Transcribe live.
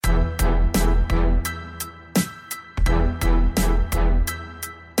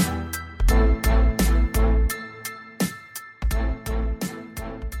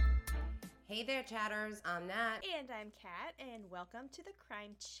Chatters. I'm Nat. And I'm Kat, and welcome to the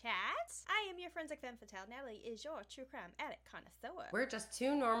Crime Chat. I am your forensic femme fatale. Natalie is your true crime addict connoisseur. We're just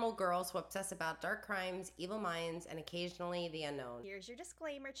two normal girls who obsess about dark crimes, evil minds, and occasionally the unknown. Here's your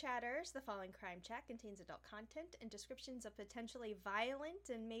disclaimer, Chatters. The following Crime Chat contains adult content and descriptions of potentially violent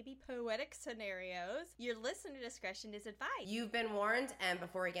and maybe poetic scenarios. Your listener discretion is advised. You've been warned, and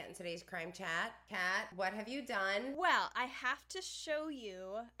before we get into today's Crime Chat, Kat, what have you done? Well, I have to show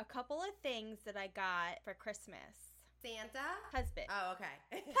you a couple of things that I got for Christmas. Santa? Husband. Oh, okay.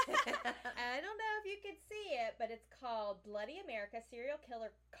 I don't know if you can see it, but it's called Bloody America Serial Killer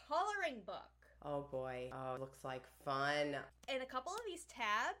Coloring Book. Oh boy. Oh, looks like fun. And a couple of these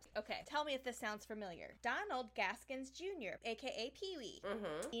tabs. Okay, tell me if this sounds familiar. Donald Gaskins Jr., aka Pee-wee.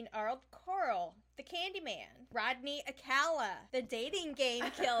 Dean Arnold Coral, the Candyman. Rodney Acala, the dating game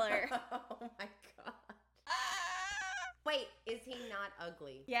killer. Oh my god. Wait, is he not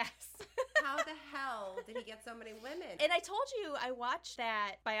ugly? Yes. How the hell did he get so many women? And I told you I watched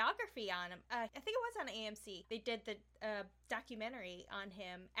that biography on him. I think it was on AMC. They did the documentary on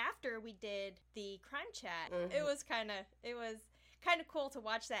him after we did the Crime Chat. It was kind of cool to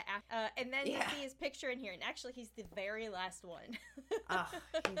watch that. And then to see his picture in here. And actually, he's the very last one.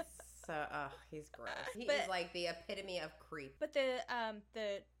 He's gross. He is like the epitome of creep. But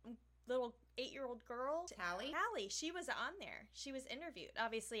the little 8-year-old girl, Tally, she was on there. She was interviewed,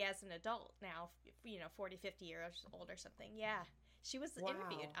 obviously as an adult now, 40, 50 years old or something. Yeah. She was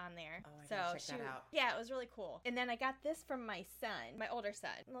interviewed on there. Oh, I gotta check that out. Yeah, it was really cool. And then I got this from my son, my older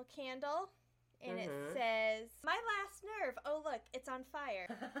son. A little candle. And it says, "My last nerve. Oh, look, it's on fire."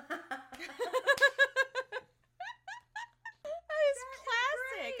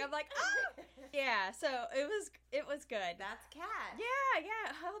 Classic. I'm like, oh, yeah. So it was good. That's Cat.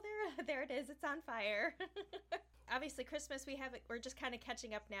 Yeah. Oh, there it is. It's on fire. Obviously, Christmas we're just kind of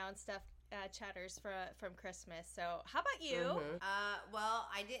catching up now and stuff. Chatters from Christmas. So how about you? Well,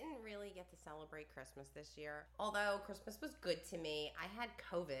 I didn't really get to celebrate Christmas this year. Although Christmas was good to me. I had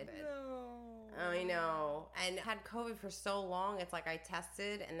COVID. No. I know. And had COVID for so long. It's like I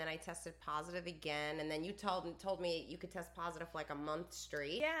tested and then I tested positive again. And then you told me you could test positive for like a month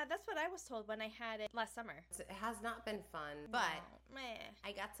straight. Yeah, that's what I was told when I had it last summer. It has not been fun. But Meh.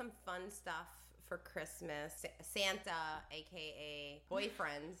 I got some fun stuff for Christmas. Santa, aka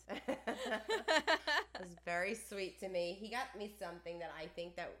boyfriend, was very sweet to me. He got me something that I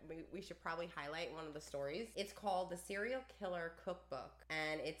think that we should probably highlight in one of the stories. It's called the Serial Killer Cookbook,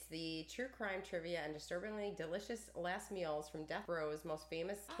 and it's the true crime trivia and disturbingly delicious last meals from death row's most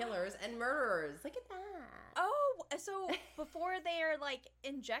famous killers and murderers. Look at that. Oh, so before they are like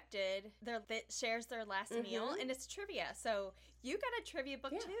injected, that shares their last meal, and it's trivia. So you got a trivia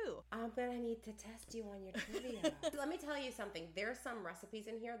book too. I'm gonna need to test you on your trivia. Let me tell you something. There's some recipes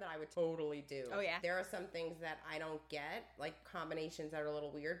in here that I would totally do. Oh yeah. There are some things that I don't get, like combinations that are a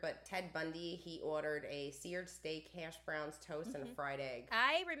little weird, but Ted Bundy, he ordered a seared steak, hash browns, toast, and a fried egg.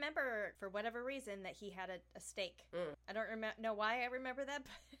 I remember, for whatever reason, that he had a steak. I don't know why I remember that,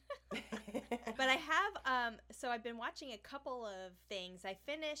 but I have, so I've been watching a couple of things. I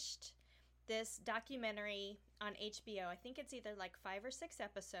finished this documentary on HBO. I think it's either like 5 or 6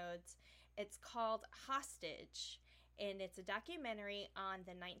 episodes. It's called Hostage, and it's a documentary on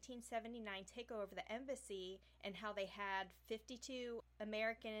the 1979 takeover of the embassy and how they had 52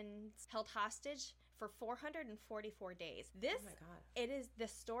 Americans held hostage for 444 days. Oh my God. The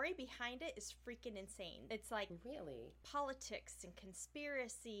story behind it is freaking insane. It's like really politics and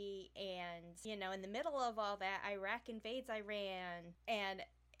conspiracy, and in the middle of all that, Iraq invades Iran, and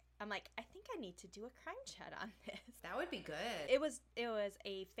I'm like, I think I need to do a crime chat on this. That would be good. It was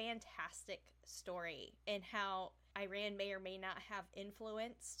a fantastic story, and how Iran may or may not have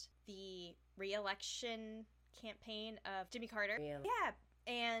influenced the re-election campaign of Jimmy Carter. Really? Yeah,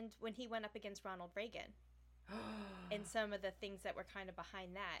 and when he went up against Ronald Reagan. And some of the things that were kind of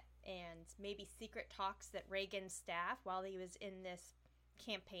behind that, and maybe secret talks that Reagan's staff, while he was in this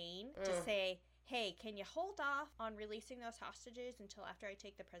campaign, to say, hey, can you hold off on releasing those hostages until after I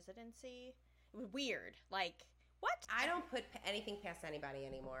take the presidency? Weird. Like, what? I don't put anything past anybody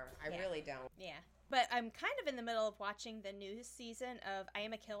anymore. I really don't. Yeah. But I'm kind of in the middle of watching the new season of I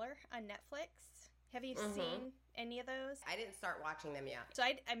Am a Killer on Netflix. Have you seen any of those? I didn't start watching them yet. So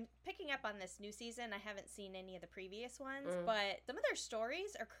I'm picking up on this new season. I haven't seen any of the previous ones, but some of their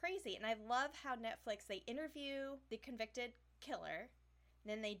stories are crazy. And I love how Netflix, they interview the convicted killer,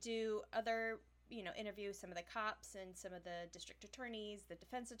 then they do other, interview some of the cops and some of the district attorneys, the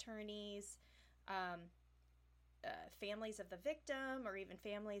defense attorneys, families of the victim or even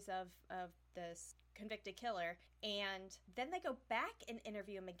families of this convicted killer. And then they go back and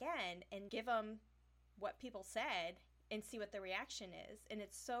interview him again and give them what people said and see what the reaction is. And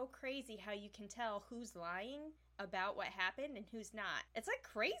it's so crazy how you can tell who's lying about what happened and who's not. It's like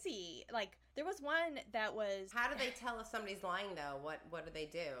crazy. Like, there was one that was... How do they tell if somebody's lying, though? What do they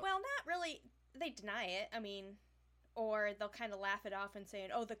do? Well, not really. They deny it. I mean, or they'll kind of laugh it off and say,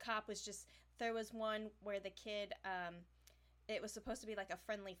 oh, the cop was just... There was one where the kid... it was supposed to be like a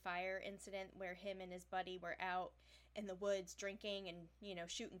friendly fire incident where him and his buddy were out in the woods drinking and, you know,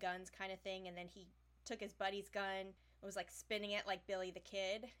 shooting guns kind of thing. And then he took his buddy's gun, was like spinning it like Billy the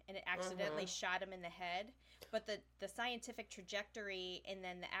Kid, and it accidentally shot him in the head. But the scientific trajectory and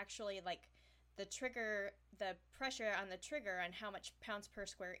then the trigger, the pressure on the trigger on how much pounds per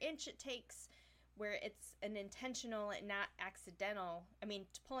square inch it takes, where it's an intentional and not accidental. I mean,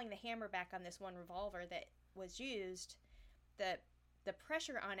 pulling the hammer back on this one revolver that was used, the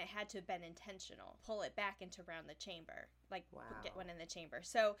pressure on it had to have been intentional. Pull it back into around the chamber. Like, wow. Get one in the chamber.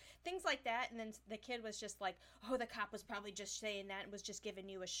 So, things like that. And then the kid was just like, oh, the cop was probably just saying that and was just giving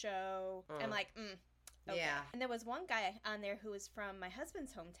you a show. I'm like, okay. Yeah. And there was one guy on there who was from my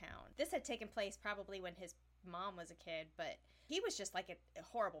husband's hometown. This had taken place probably when his mom was a kid, but he was just like a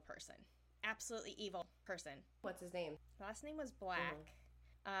horrible person. Absolutely evil person. What's his name? Last name was Black.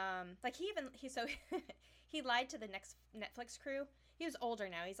 Like, he lied to the next Netflix crew. He was older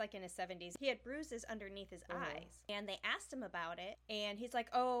now. He's like in his 70s. He had bruises underneath his eyes. And they asked him about it. And he's like,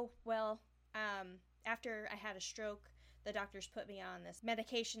 oh, well, after I had a stroke, the doctors put me on this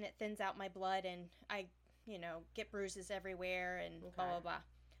medication that thins out my blood. And I, get bruises everywhere and blah, blah, blah.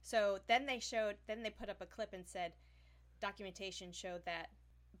 So then they put up a clip and said, documentation showed that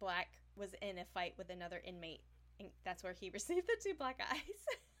Black was in a fight with another inmate. And that's where he received the 2 black eyes.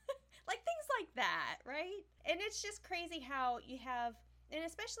 Like, things like that, right? And it's just crazy how you have, and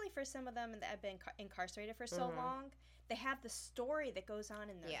especially for some of them that have been incarcerated for so long, they have the story that goes on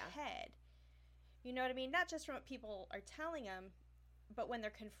in their head. You know what I mean? Not just from what people are telling them, but when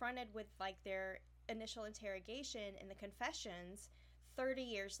they're confronted with, like, their initial interrogation and the confessions, 30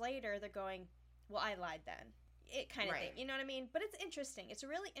 years later, they're going, well, I lied then. It kind of thing. You know what I mean? But it's interesting. It's a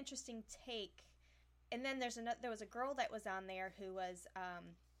really interesting take. And then there was a girl that was on there who was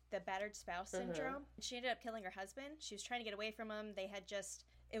the battered spouse syndrome. She ended up killing her husband. She was trying to get away from him.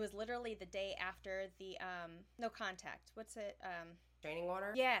 It was literally the day after the no contact. What's it? Restraining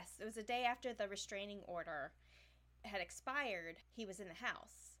order? Yes, it was the day after the restraining order had expired. He was in the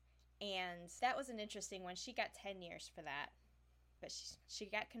house. And that was an interesting one. She got 10 years for that. But she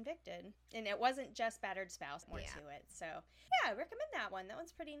got convicted. And it wasn't just battered spouse, more to it. So, yeah, I recommend that one. That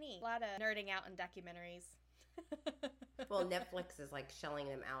one's pretty neat. A lot of nerding out in documentaries. Well, Netflix is, like, shelling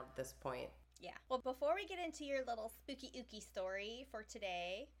them out at this point. Yeah. Well, before we get into your little spooky ooky story for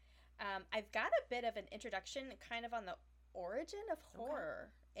today, I've got a bit of an introduction kind of on the origin of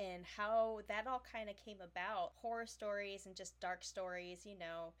horror and how that all kind of came about. Horror stories and just dark stories,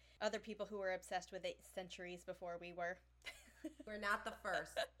 other people who were obsessed with it centuries before we were. We're not the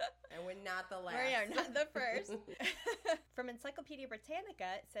first, and we're not the last. We are not the first. From Encyclopedia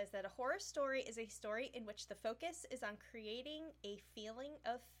Britannica, it says that a horror story is a story in which the focus is on creating a feeling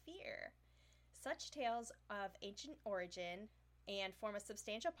of fear. Such tales of ancient origin and form a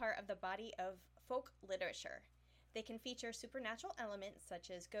substantial part of the body of folk literature. They can feature supernatural elements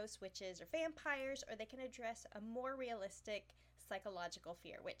such as ghosts, witches, or vampires, or they can address a more realistic psychological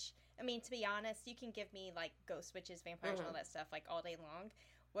fear, which, I mean, to be honest, you can give me, like, ghosts, witches, vampires, and all that stuff, like, all day long.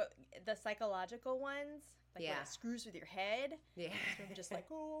 The psychological ones, like, when it screws with your head, I'm just like,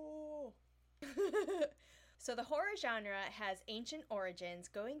 oh. So the horror genre has ancient origins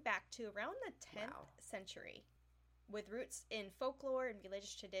going back to around the 10th century, with roots in folklore and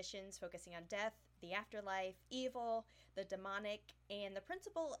religious traditions focusing on death, the afterlife, evil, the demonic, and the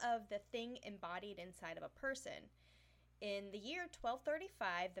principle of the thing embodied inside of a person. In the year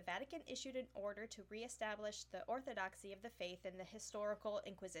 1235, the Vatican issued an order to reestablish the orthodoxy of the faith in the historical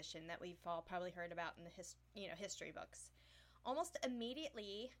Inquisition that we've all probably heard about in the history books. Almost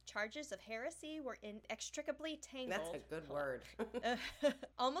immediately, charges of heresy were inextricably tangled. That's a good word.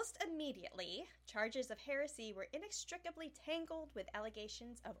 Almost immediately, charges of heresy were inextricably tangled with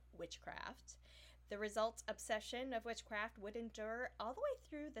allegations of witchcraft. The result, obsession of witchcraft, would endure all the way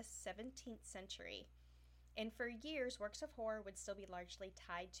through the 17th century. And for years, works of horror would still be largely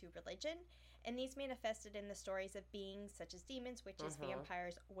tied to religion, and these manifested in the stories of beings such as demons, witches,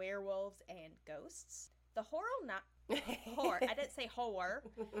 vampires, werewolves, and ghosts. The horror, I didn't say horror,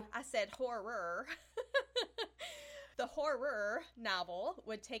 I said horror. The horror novel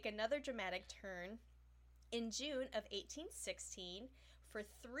would take another dramatic turn In June of 1816, for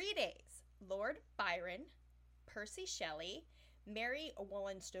 3 days, Lord Byron, Percy Shelley, Mary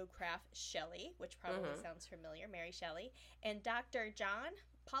Wollstonecraft Shelley, which probably sounds familiar, Mary Shelley, and Dr. John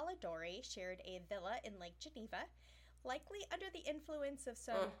Polidori shared a villa in Lake Geneva. Likely under the influence of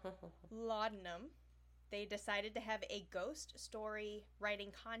some laudanum, they decided to have a ghost story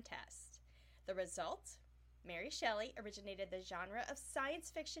writing contest. The result? Mary Shelley originated the genre of science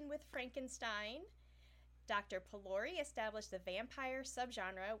fiction with Frankenstein. Dr. Polidori established the vampire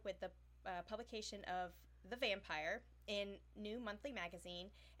subgenre with the publication of The Vampire in New Monthly Magazine,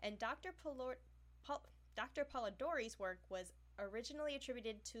 and Dr. Polidori's work was originally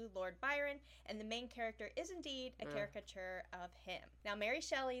attributed to Lord Byron, and the main character is indeed a caricature of him. Now, Mary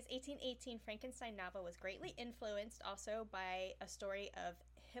Shelley's 1818 Frankenstein novel was greatly influenced also by a story of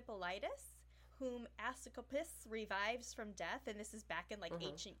Hippolytus, whom Asclepius revives from death, and this is back in like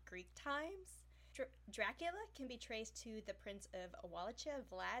ancient Greek times. Dracula can be traced to the Prince of Wallachia,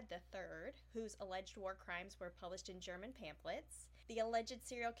 Vlad III, whose alleged war crimes were published in German pamphlets. The alleged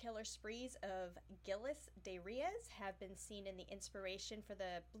serial killer sprees of Gilles de Ries have been seen in the inspiration for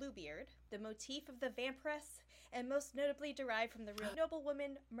the Bluebeard. The motif of the vampiress, and most notably derived from the real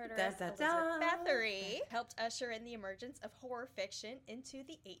noblewoman murderess Elizabeth Bathory, helped usher in the emergence of horror fiction into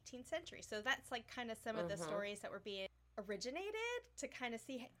the 18th century. So that's like kind of some of the stories that were being originated to kind of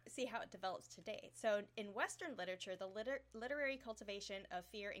see how it develops today. So in Western literature, the literary cultivation of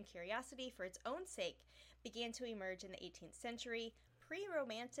fear and curiosity for its own sake began to emerge in the 18th century,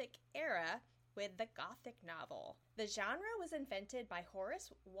 pre-Romantic era, with the Gothic novel. The genre was invented by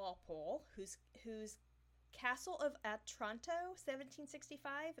Horace Walpole, whose Castle of Otranto,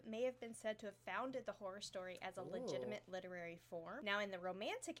 1765, may have been said to have founded the horror story as a legitimate literary form. Now, in the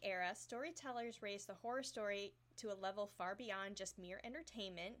Romantic era, storytellers raised the horror story to a level far beyond just mere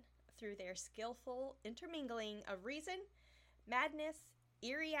entertainment through their skillful intermingling of reason, madness,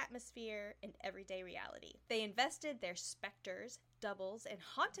 eerie atmosphere, and everyday reality. They invested their specters, doubles, and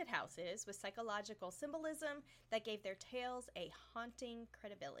haunted houses with psychological symbolism that gave their tales a haunting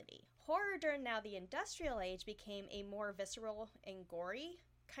credibility. Horror during now the Industrial Age became a more visceral and gory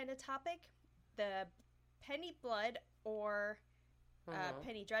kind of topic. The penny blood or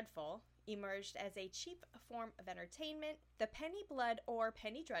penny dreadful emerged as a cheap form of entertainment. The Penny Blood or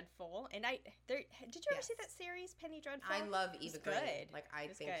Penny Dreadful, and did you ever see that series, Penny Dreadful? I love Eva Green. Good. Like, I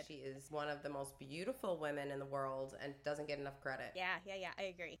think she is one of the most beautiful women in the world and doesn't get enough credit. Yeah, I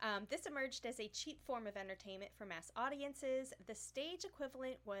agree. This emerged as a cheap form of entertainment for mass audiences. The stage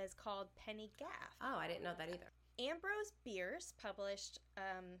equivalent was called Penny Gaff. Oh, I didn't know that either. Ambrose Bierce published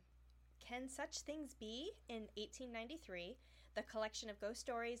Can Such Things Be? In 1893. The collection of ghost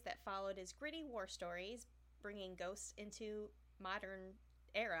stories that followed is gritty war stories, bringing ghosts into modern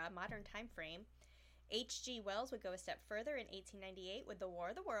time frame. H.G. Wells would go a step further in 1898 with The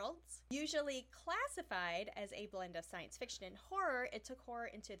War of the Worlds. Usually classified as a blend of science fiction and horror, it took horror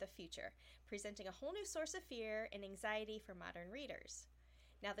into the future, presenting a whole new source of fear and anxiety for modern readers.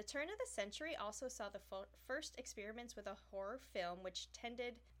 Now, the turn of the century also saw the first experiments with a horror film, which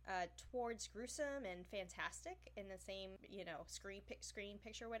tended towards gruesome and fantastic in the same, screen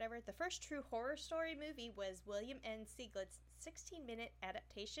picture, whatever. The first true horror story movie was William N. Siegler's 16-minute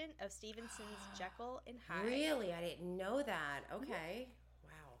adaptation of Stevenson's Jekyll and Hyde. Really? I didn't know that. Okay. Yeah.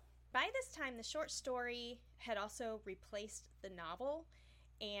 Wow. By this time, the short story had also replaced the novel,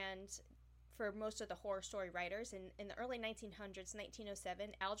 and for most of the horror story writers, in the early 1900s,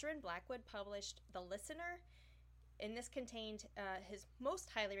 1907, Algernon Blackwood published The Listener, and this contained his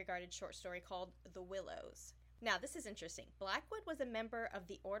most highly regarded short story called The Willows. Now, this is interesting. Blackwood was a member of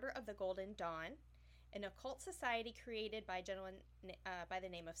the Order of the Golden Dawn, an occult society created by a gentleman by the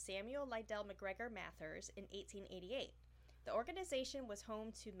name of Samuel Liddell McGregor Mathers in 1888. The organization was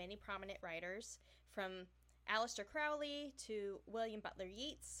home to many prominent writers, from Aleister Crowley to William Butler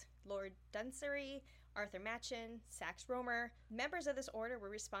Yeats, Lord Dunsany, Arthur Machen, Sax Rohmer. Members of this order were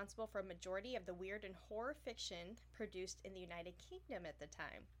responsible for a majority of the weird and horror fiction produced in the United Kingdom at the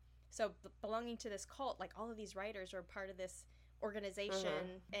time. So belonging to this cult, like all of these writers were part of this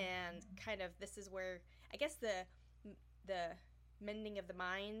organization, and kind of this is where I guess the mending of the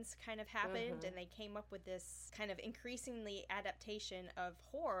minds kind of happened, and they came up with this kind of increasingly adaptation of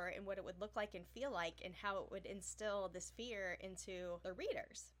horror and what it would look like and feel like, and how it would instill this fear into the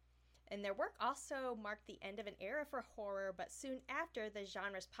readers. And their work also marked the end of an era for horror, but soon after, the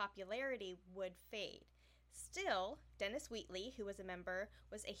genre's popularity would fade. Still, Dennis Wheatley, who was a member,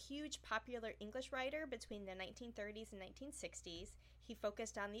 was a huge popular English writer between the 1930s and 1960s. He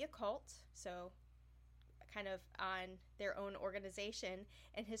focused on the occult, so kind of on their own organization,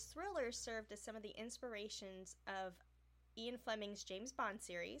 and his thrillers served as some of the inspirations of Ian Fleming's James Bond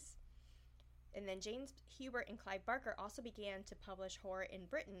series. And then James Hubert and Clive Barker also began to publish horror in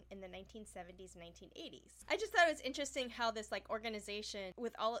Britain in the 1970s and 1980s. I just thought it was interesting how this like organization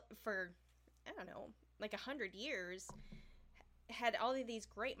with all for, I don't know, like 100 years had all of these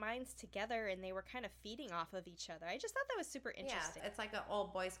great minds together, and they were kind of feeding off of each other. I just thought that was super interesting. Yeah, it's like an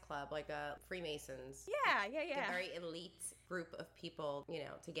old boys club, like a Freemasons. Yeah. A very elite group of people. You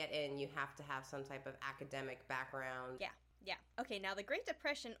know, to get in, you have to have some type of academic background. Yeah. Okay, now the Great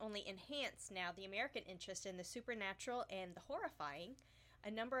Depression only enhanced now the American interest in the supernatural and the horrifying.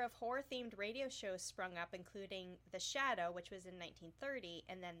 A number of horror-themed radio shows sprung up, including The Shadow, which was in 1930,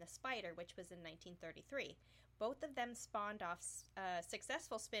 and then The Spider, which was in 1933. Both of them spawned off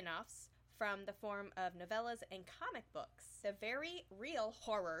successful spin-offs from the form of novellas and comic books. The very real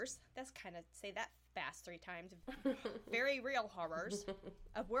horrors, that's kind of, say that fast 3 times, very real horrors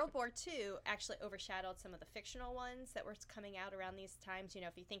of World War II actually overshadowed some of the fictional ones that were coming out around these times. You know,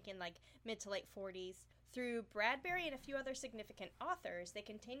 if you're thinking like mid to late 40s. Through Bradbury and a few other significant authors, they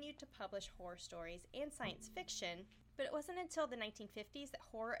continued to publish horror stories and science fiction. But it wasn't until the 1950s that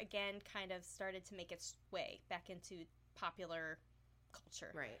horror again kind of started to make its way back into popular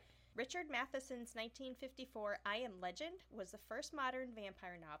culture. Right. Richard Matheson's 1954 I Am Legend was the first modern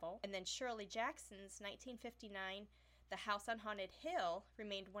vampire novel, and then Shirley Jackson's 1959 The House on Haunted Hill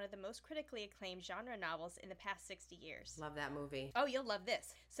remained one of the most critically acclaimed genre novels in the past 60 years. Love that movie. Oh, you'll love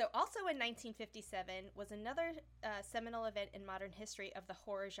this. So also in 1957 was another seminal event in modern history of the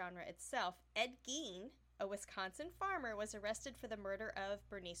horror genre itself. Ed Gein, a Wisconsin farmer, was arrested for the murder of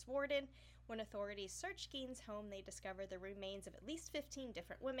Bernice Worden. When authorities searched Gein's home, they discovered the remains of at least 15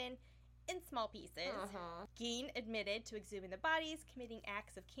 different women in small pieces. Gein admitted to exhuming the bodies, committing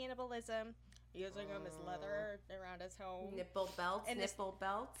acts of cannibalism, using them as leather around his home. Nipple belts, nipple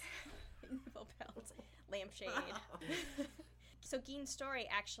belts. Nipple belts, lampshade. Oh. So Gein's story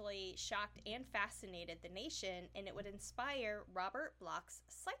actually shocked and fascinated the nation, and it would inspire Robert Bloch's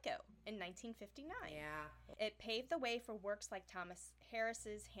Psycho in 1959. Yeah. It paved the way for works like Thomas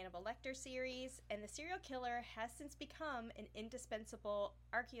Harris's Hannibal Lecter series, and the serial killer has since become an indispensable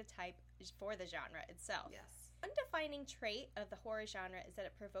archetype for the genre itself. Yes. One defining trait of the horror genre is that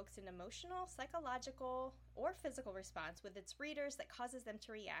it provokes an emotional, psychological, or physical response with its readers that causes them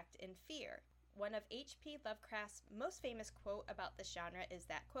to react in fear. One of H.P. Lovecraft's most famous quote about this genre is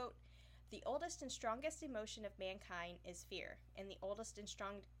that, quote, "The oldest and strongest emotion of mankind is fear, and the oldest and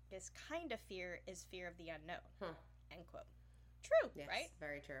strongest kind of fear is fear of the unknown." End quote. True, yes, right?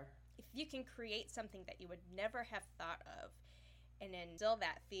 Very true. If you can create something that you would never have thought of and instill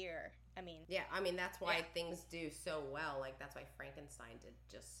that fear, I mean... Yeah, I mean, that's why things do so well. Like, that's why Frankenstein did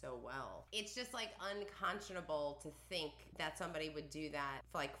just so well. It's just, like, unconscionable to think that somebody would do that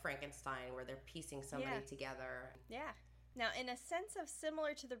for, like, Frankenstein, where they're piecing somebody together. Yeah. Now, in a sense of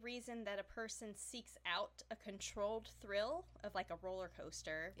similar to the reason that a person seeks out a controlled thrill of, like, a roller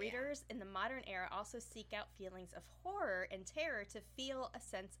coaster, readers in the modern era also seek out feelings of horror and terror to feel a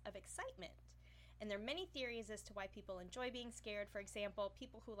sense of excitement. And there are many theories as to why people enjoy being scared. For example,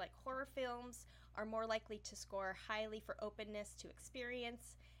 people who like horror films are more likely to score highly for openness to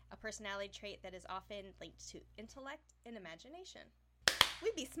experience, a personality trait that is often linked to intellect and imagination.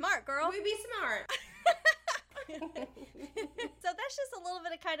 We'd be smart, girl. We'd be smart. So that's just a little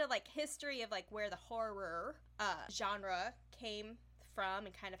bit of kind of like history of like where the horror genre came from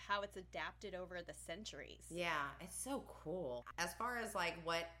and kind of how it's adapted over the centuries. Yeah, it's so cool. As far as like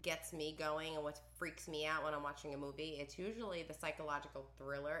what gets me going and what freaks me out when I'm watching a movie, it's usually the psychological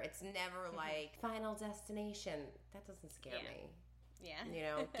thriller. It's never like Final Destination. That doesn't scare me. Yeah. You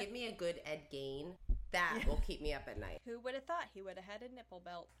know, give me a good Ed Gein. That will keep me up at night. Who would have thought he would have had a nipple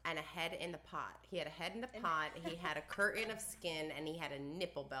belt? And a head in the pot. He had a head in the pot, he had a curtain of skin, and he had a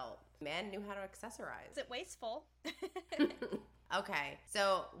nipple belt. Man knew how to accessorize. Is it wasteful? Okay,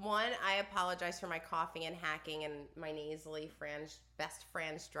 so one, I apologize for my coughing and hacking and my nasally best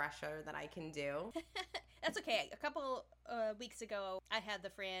Franz Drescher that I can do. That's okay. A couple weeks ago, I had the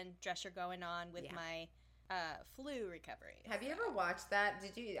Fran Drescher going on with my flu recovery. Have you ever watched that?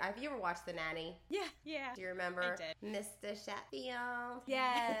 Have you ever watched The Nanny? Yeah. Do you remember? I did. Mr. Sheffield.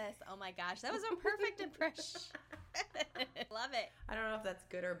 Yes. Oh my gosh, that was a perfect impression. Love it. I don't know if that's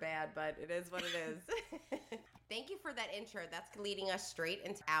good or bad, but it is what it is. Thank you for that intro. That's leading us straight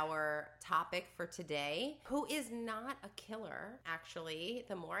into our topic for today, who is not a killer. Actually,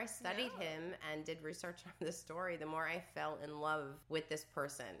 the more I studied him and did research on this story, the more I fell in love with this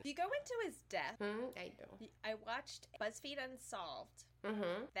person. Do you go into his death? I do. I watched BuzzFeed Unsolved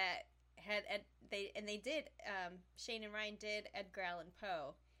that They did Shane and Ryan did Edgar Allan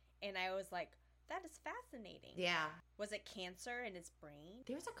Poe, and I was like, that is fascinating. Yeah. Was it cancer in his brain?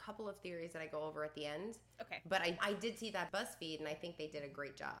 There's a couple of theories that I go over at the end. Okay. But I did see that BuzzFeed, and I think they did a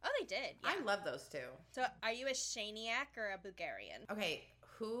great job. Oh, they did. Yeah. I love those two. So, are you a Shaniac or a Bulgarian? Okay,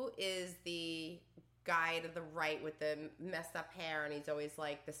 who is the guy to the right with the messed up hair, and he's always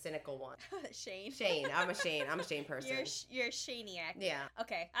like the cynical one? Shane. Shane. I'm a Shane person. You're a Shaniac. Yeah.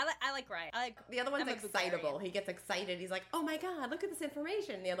 Okay. I like Ryan. The other one's excitable. He gets excited. He's like, oh my God, look at this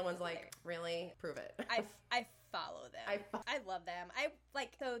information. And the other one's like, really? Prove it. I follow them. I love them.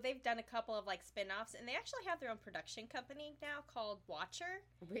 So they've done a couple of like spin-offs, and they actually have their own production company now called Watcher.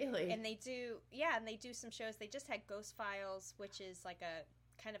 Really? And they do some shows. They just had Ghost Files, which is like a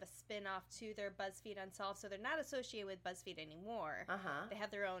kind of a spin-off to their BuzzFeed Unsolved, so they're not associated with BuzzFeed anymore. They have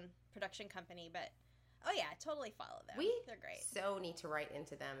their own production company, but oh yeah, I totally follow them. They're great. So need to write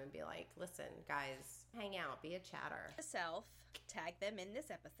into them and be like, listen, guys, hang out, be a chatter. Tag them in this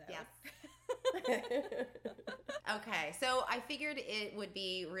episode. Yes. Okay, so I figured it would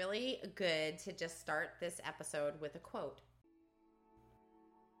be really good to just start this episode with a quote.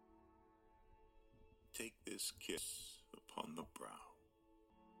 Take this kiss upon the brow,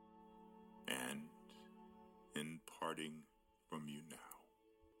 and in parting from you now,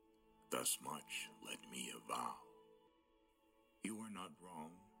 thus much let me avow. You are not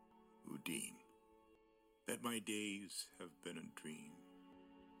wrong who deem that my days have been a dream.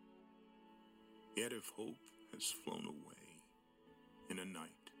 Yet if hope has flown away in a night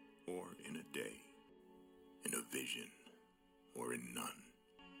or in a day, in a vision or in none,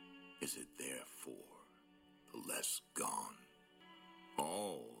 is it therefore the less gone?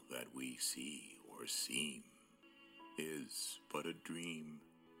 All that we see or seem is but a dream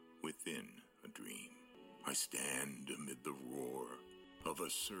within a dream. I stand amid the roar of a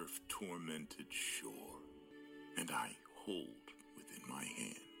surf-tormented shore, and I hold within my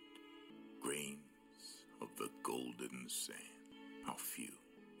hand grains of the golden sand. How few,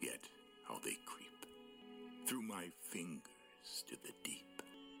 yet how they creep through my fingers to the deep,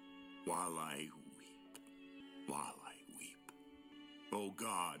 while I weep. Oh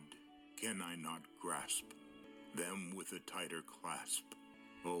God, can I not grasp them with a tighter clasp?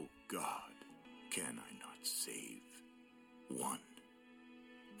 Oh God, can I not save one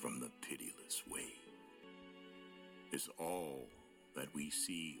from the pitiless wave? Is all that we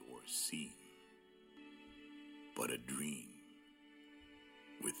see or seem but a dream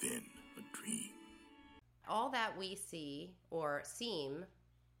within a dream? All that we see or seem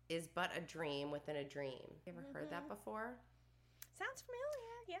is but a dream within a dream. You ever heard that before? Sounds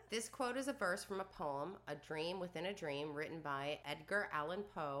familiar, yeah. This quote is a verse from a poem, A Dream Within a Dream, written by Edgar Allan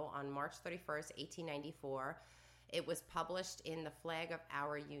Poe on March 31st, 1894. It was published in the Flag of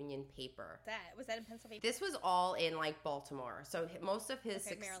Our Union paper. Was that in Pennsylvania? This was all in like Baltimore. So most of his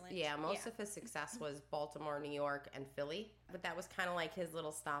Maryland. Of his success was Baltimore, New York, and Philly. But that was kind of like his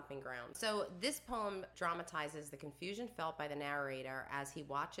little stomping ground. So this poem dramatizes the confusion felt by the narrator as he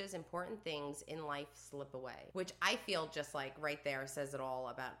watches important things in life slip away, which I feel just like right there says it all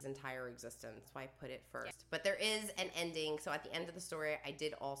about his entire existence. So I put it first. Yeah. But there is an ending. So at the end of the story, I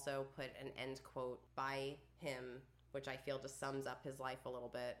did also put an end quote by him, which I feel just sums up his life a little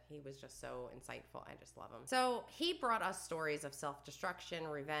bit. He was just so insightful. I just love him. So he brought us stories of self-destruction,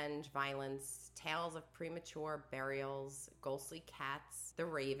 revenge, violence, tales of premature burials, ghostly cats, the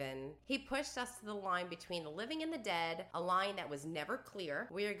raven. He pushed us to the line between the living and the dead, a line that was never clear.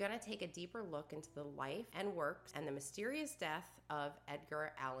 We are going to take a deeper look into the life and works and the mysterious death of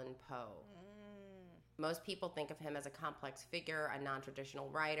Edgar Allan Poe. Most people think of him as a complex figure, a non-traditional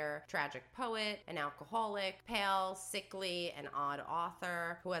writer, tragic poet, an alcoholic, pale, sickly, and odd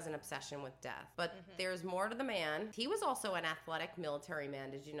author who has an obsession with death. But there's more to the man. He was also an athletic military man.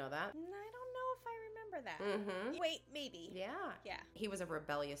 Did you know that? I don't know if I remember that. Wait, maybe. Yeah. Yeah. He was a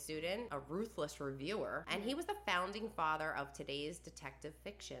rebellious student, a ruthless reviewer, and he was the founding father of today's detective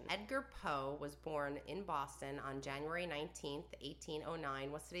fiction. Edgar Poe was born in Boston on January 19th,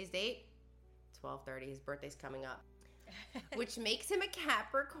 1809. What's today's date? 12:30. His birthday's coming up, which makes him a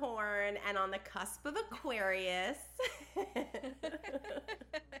Capricorn and on the cusp of Aquarius.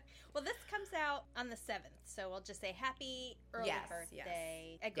 Well, this comes out on the 7th, so we'll just say happy early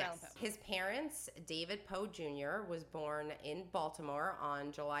birthday, Edgar Allan Poe. His parents, David Poe Jr., was born in Baltimore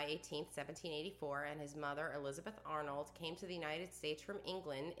on July 18th, 1784, and his mother, Elizabeth Arnold, came to the United States from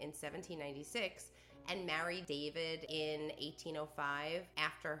England in 1796 and married David in 1805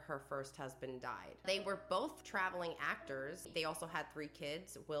 after her first husband died. They were both traveling actors. They also had 3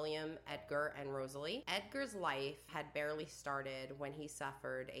 kids, William, Edgar, and Rosalie. Edgar's life had barely started when he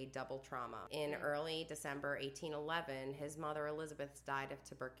suffered a double trauma. In early December 1811, his mother Elizabeth died of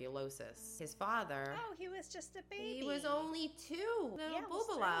tuberculosis. His father... Oh, he was just a baby. He was only 2.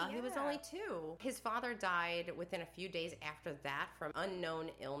 He was only 2. His father died within a few days after that from unknown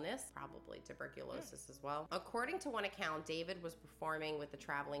illness, probably tuberculosis as well. According to one account, David was performing with the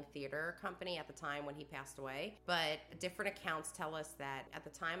traveling theater company at the time when he passed away, but different accounts tell us that at the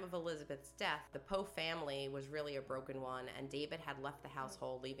time of Elizabeth's death, the Poe family was really a broken one, and David had left the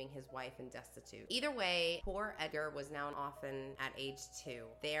household, leaving his wife in destitute. Either way, poor Edgar was now an orphan at age 2.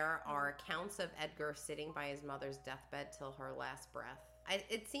 There are accounts of Edgar sitting by his mother's deathbed till her last breath.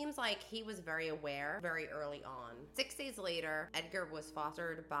 It seems like he was very aware very early on. 6 days later, Edgar was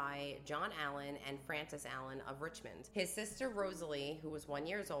fostered by John Allan and Frances Allan of Richmond. His sister Rosalie, who was 1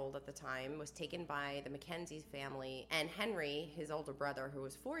 year old at the time, was taken by the Mackenzie family, and Henry, his older brother, who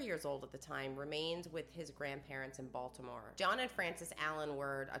was 4 years old at the time, remained with his grandparents in Baltimore. John and Frances Allan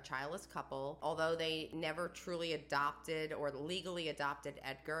were a childless couple. Although they never truly adopted or legally adopted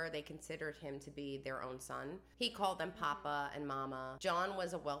Edgar, they considered him to be their own son. He called them Papa and Mama. John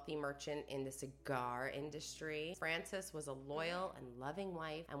was a wealthy merchant in the cigar industry. Frances was a loyal and loving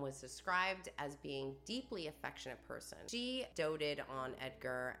wife and was described as being deeply affectionate person. She doted on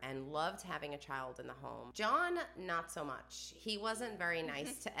Edgar and loved having a child in the home. John, not so much. He wasn't very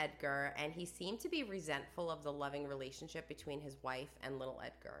nice to Edgar, and he seemed to be resentful of the loving relationship between his wife and little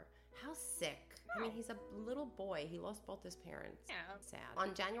Edgar. How sick. I mean, he's a little boy. He lost both his parents. Yeah. Sad.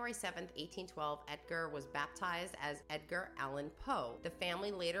 On January 7th, 1812, Edgar was baptized as Edgar Allan Poe. The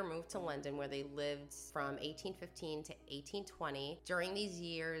family later moved to London, where they lived from 1815 to 1820. During these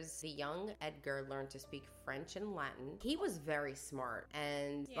years, the young Edgar learned to speak French and Latin. He was very smart,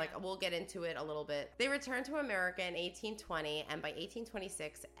 and we'll get into it a little bit. They returned to America in 1820, and by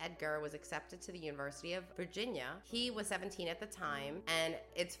 1826, Edgar was accepted to the University of Virginia. He was 17 at the time, and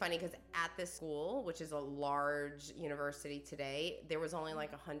it's funny because at this school, which is a large university today, there was only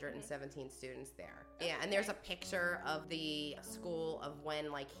like 117 students there. Yeah, and there's a picture of the school of when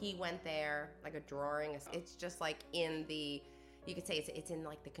he went there, like a drawing. It's just like in the, you could say it's in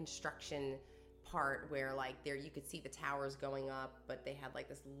like the construction part where there you could see the towers going up, but they had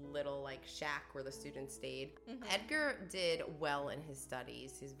this little shack where the students stayed. Edgar did well in his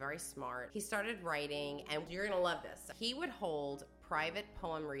studies. He's very smart. He started writing, and you're gonna love this. He would hold private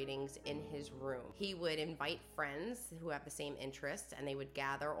poem readings in his room. He would invite friends who have the same interests, and they would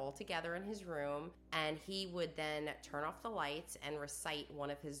gather all together in his room, and he would then turn off the lights and recite one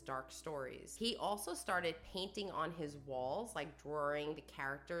of his dark stories. He also started painting on his walls, drawing the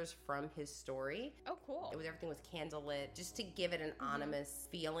characters from his story. Oh, cool. Everything was candlelit, just to give it an ominous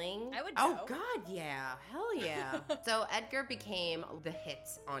feeling. I would Oh, know. God, yeah. Hell yeah. So Edgar became the hit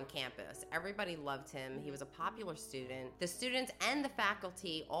on campus. Everybody loved him. He was a popular student. The students and the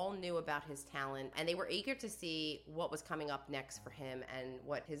faculty all knew about his talent, and they were eager to see what was coming up next for him and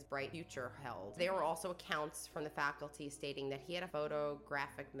what his bright future held. There were also accounts from the faculty stating that he had a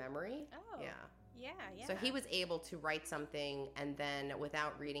photographic memory. Oh. Yeah. Yeah. So he was able to write something, and then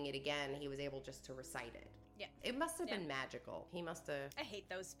without reading it again, he was able just to recite it. Yeah. It must have been magical. He must have... I hate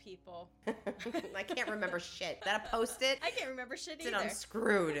those people. I can't remember shit. Is that a Post-it? I can't remember shit either. I'm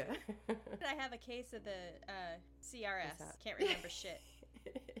screwed. I have a case of the CRS. Can't remember shit.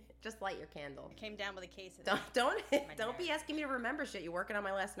 Just light your candle. Came down with a case of Don't be asking me to remember shit. You're working on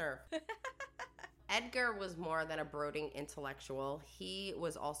my last nerve. Edgar was more than a brooding intellectual. He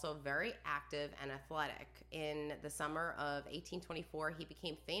was also very active and athletic. In the summer of 1824, he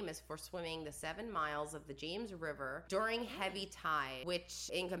became famous for swimming the 7 miles of the James River during heavy tide, which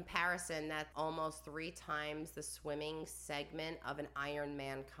in comparison, that's almost 3 times the swimming segment of an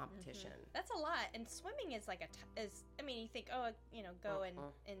Ironman competition. That's a lot. And swimming is you think, go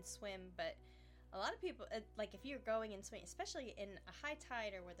and swim, but a lot of people, if you're going and swimming, especially in a high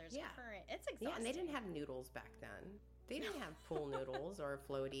tide or where there's a current, it's exhausting. Yeah, and they didn't have noodles back then. They didn't have pool noodles or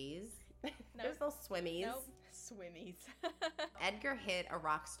floaties. No. There's no swimmies. Nope. Swimmies. Edgar hit a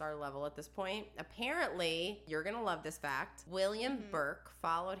rock star level at this point. Apparently, you're going to love this fact, William Burke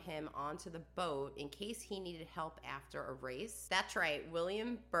followed him onto the boat in case he needed help after a race. That's right,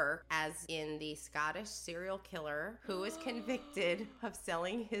 William Burke, as in the Scottish serial killer who was convicted of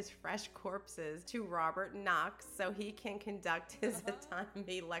selling his fresh corpses to Robert Knox so he can conduct his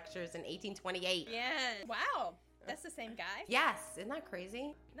autonomy lectures in 1828. Yeah. Wow. That's the same guy? Yes. Isn't that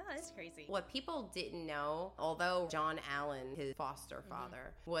crazy? No, that's crazy. What people didn't know, although John Allan, his foster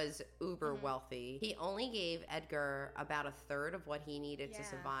father, was uber wealthy, he only gave Edgar about a third of what he needed to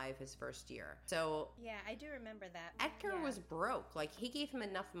survive his first year. So yeah, I do remember that. Edgar was broke. Like, he gave him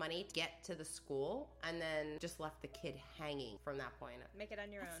enough money to get to the school and then just left the kid hanging from that point. Make it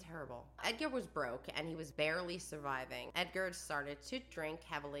on your own. That's terrible. Edgar was broke and he was barely surviving. Edgar started to drink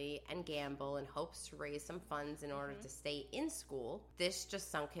heavily and gamble in hopes to raise some funds in order to stay in school. This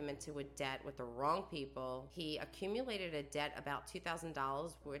just sunk him into a debt with the wrong people. He accumulated a debt about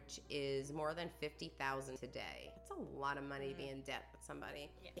 $2,000, which is more than $50,000 today. That's a lot of money to be in debt with somebody.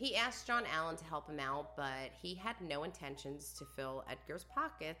 Yeah. He asked John Allan to help him out, but he had no intentions to fill Edgar's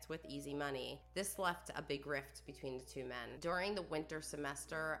pockets with easy money. This left a big rift between the two men. During the winter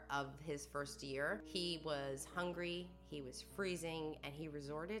semester of his first year, he was hungry, he was freezing, and he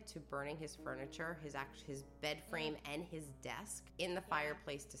resorted to burning his furniture, his bed frame, and his desk in the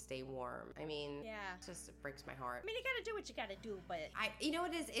fireplace to stay warm. I mean, it just breaks my heart. I mean, you gotta do what you gotta do, but... You know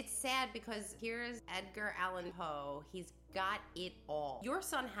what it is? It's sad because here's Edgar Allan Poe. He's got it all. Your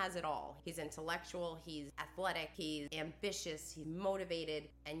son has it all. He's intellectual, he's athletic, he's ambitious, he's motivated,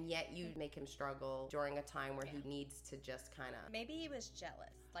 and yet you make him struggle during a time where he needs to just kind of... Maybe he was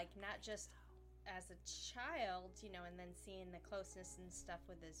jealous. Like, not just as a child, you know, and then seeing the closeness and stuff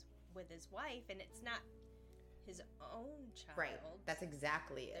with his wife, and it's not his own child. Right. That's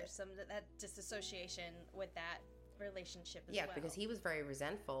exactly it. There's some that disassociation with that relationship as well. Yeah, because he was very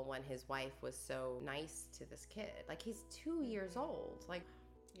resentful when his wife was so nice to this kid. Like, he's 2 years old. Like,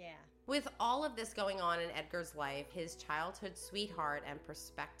 yeah. With all of this going on in Edgar's life, his childhood sweetheart and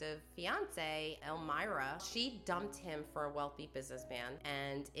prospective fiance, Elmira, she dumped him for a wealthy businessman.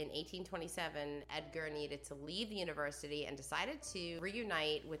 And in 1827, Edgar needed to leave the university and decided to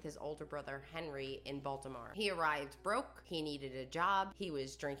reunite with his older brother, Henry, in Baltimore. He arrived broke, he needed a job, he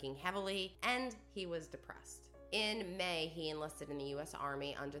was drinking heavily, and he was depressed. In May, he enlisted in the U.S.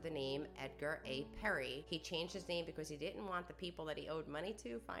 Army under the name Edgar A. Perry. He changed his name because he didn't want the people that he owed money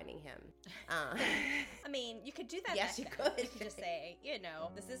to finding him. I mean, you could do that. Yes, you could. You could just say, you know,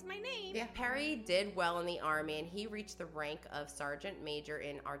 this is my name. Yeah, Perry did well in the Army, and he reached the rank of Sergeant Major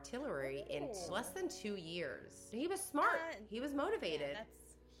in artillery in less than 2 years. He was smart. He was motivated. Yeah,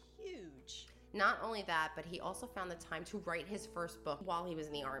 that's huge. Not only that, but he also found the time to write his first book while he was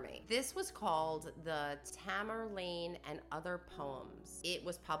in the Army. This was called The Tamerlane and Other Poems. It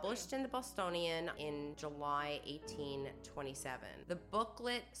was published in the Bostonian in July 1827. The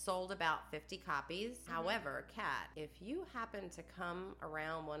booklet sold about 50 copies. However, Kat, if you happen to come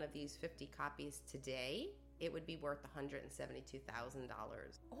around one of these 50 copies today, it would be worth $172,000.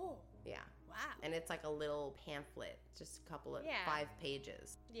 Oh. Yeah. Wow. And it's like a little pamphlet, just a couple of 5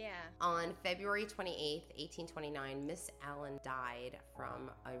 pages. Yeah. On February 28th, 1829, Miss Allan died from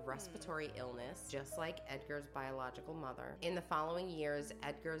a respiratory illness, just like Edgar's biological mother. In the following years,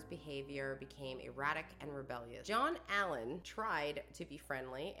 Edgar's behavior became erratic and rebellious. John Allan tried to be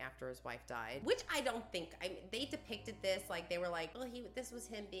friendly after his wife died, which I don't think, they depicted this like they were like, well, this was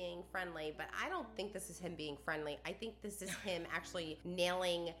him being friendly, but I don't think this is him being friendly. I think this is him actually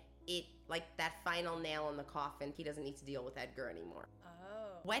nailing it, like that final nail in the coffin. He doesn't need to deal with Edgar anymore.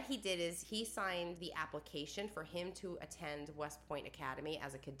 Oh. What he did is he signed the application for him to attend West Point Academy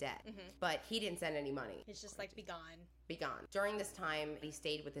as a cadet, but he didn't send any money. He's just like, be gone. Be gone. During this time, he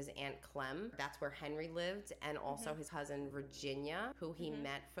stayed with his Aunt Clem. That's where Henry lived, and also his cousin Virginia, who he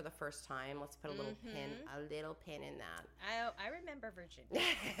met for the first time. Let's put a little pin in that. I remember Virginia.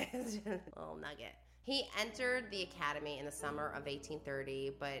 Little nugget. He entered the academy in the summer of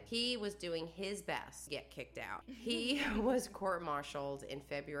 1830, but he was doing his best to get kicked out. He was court-martialed in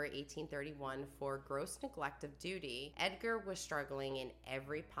February 1831 for gross neglect of duty. Edgar was struggling in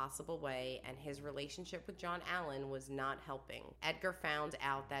every possible way, and his relationship with John Allan was not helping. Edgar found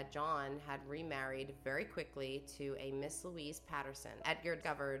out that John had remarried very quickly to a Miss Louise Patterson. Edgar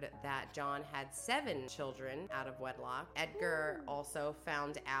discovered that John had 7 children out of wedlock. Edgar also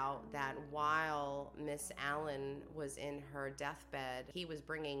found out that while Miss Allan was in her deathbed, he was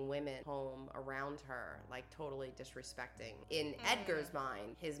bringing women home around her, like totally disrespecting, in Edgar's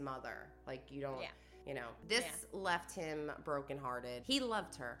mind, his mother. Like, you don't... You know, this left him brokenhearted. He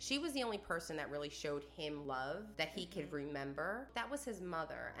loved her. She was the only person that really showed him love that he could remember. That was his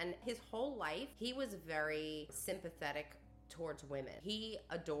mother. And his whole life, he was very sympathetic towards women. He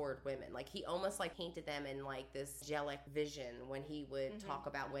adored women. Like, he almost like painted them in like this angelic vision when he would talk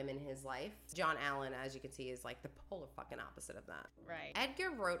about women in his life. John Allan, as you can see, is like the polar fucking opposite of that. Right.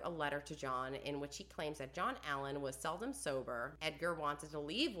 Edgar wrote a letter to John in which he claims that John Allan was seldom sober. Edgar wanted to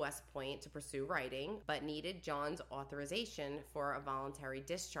leave West Point to pursue writing, but needed John's authorization for a voluntary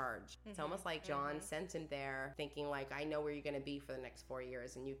discharge. It's almost like John sent him there thinking like, I know where you're going to be for the next 4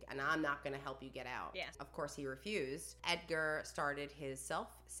 years, and I'm not going to help you get out. Yes. Of course, he refused. Edgar started his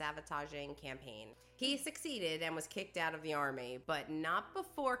self-sabotaging campaign. He succeeded and was kicked out of the army, but not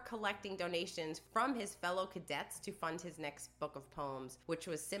before collecting donations from his fellow cadets to fund his next book of poems, which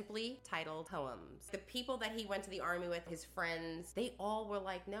was simply titled Poems. The people that he went to the army with, his friends, they all were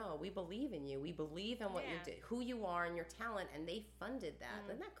like, no, we believe in you. We believe in what you did, who you are and your talent, and they funded that.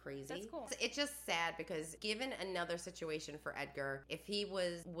 Isn't that crazy? That's cool. It's just sad because given another situation for Edgar, if he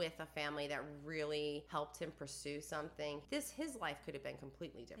was with a family that really helped him pursue something, his life could have been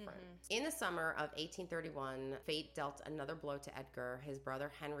completely different. In the summer of 1831, fate dealt another blow to Edgar. His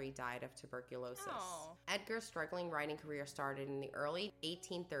brother Henry died of tuberculosis. Oh. Edgar's struggling writing career started in the early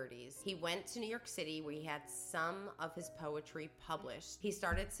 1830s. He went to New York City where he had some of his poetry published. He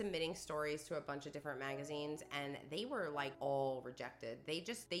started submitting stories to a bunch of different magazines, and they were like all rejected. They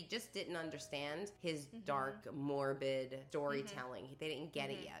just didn't understand his dark, morbid storytelling. They didn't get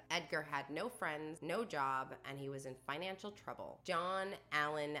it yet. Edgar had no friends, no job, and he was in financial trouble. John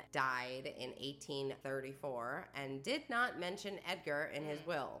Allan died in 1834 and did not mention Edgar in his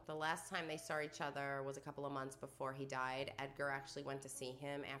will. The last time they saw each other was a couple of months before he died. Edgar actually went to see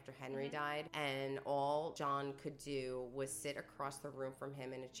him after Henry died, and all John could do was sit across the room from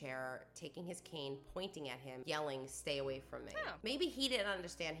him in a chair, taking his cane, pointing at him, yelling, "Stay away from me." Oh. Maybe he didn't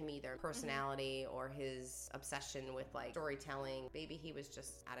understand him either, personality or his obsession with like storytelling. Maybe he was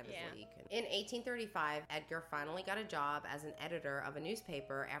just out of his league. In 1835, Edgar finally got a job as an editor of a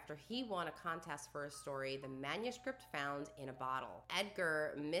newspaper after he won a contest for a story, The Manuscript Found in a Bottle.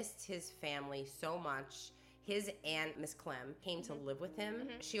 Edgar missed his family so much. His aunt, Miss Clem, came to live with him.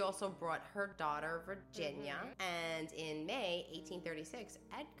 She also brought her daughter, Virginia. And in May 1836,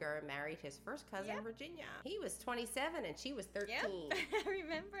 Edgar married his first cousin, Virginia. He was 27 and she was 13. Yep. I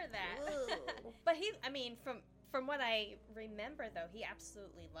remember that. But from what I remember, though, he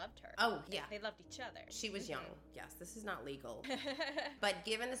absolutely loved her. Oh, yeah. They loved each other. She was young. Yes, this is not legal. But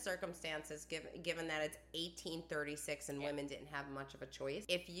given the circumstances, given that it's 1836 and women didn't have much of a choice,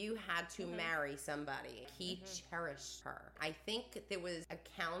 if you had to marry somebody, he cherished her. I think there was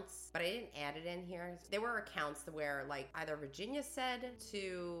accounts, but I didn't add it in here. There were accounts where, like, either Virginia said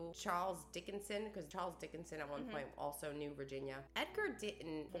to Charles Dickinson, because Charles Dickinson at one point also knew Virginia, Edgar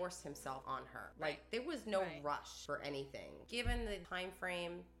didn't force himself on her. Like, there was no rush for anything. Given the time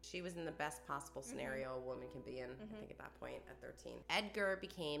frame, she was in the best possible scenario a woman can be in, I think at that point, at 13. Edgar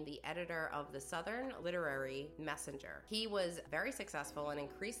became the editor of the Southern Literary Messenger. He was very successful and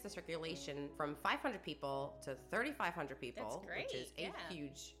increased the circulation from 500 people to 3,500 people, which is a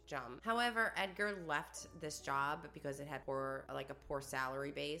huge jump. However, Edgar left this job because it had a poor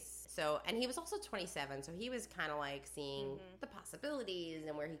salary base. So, and he was also 27, so he was kind of like seeing the possibilities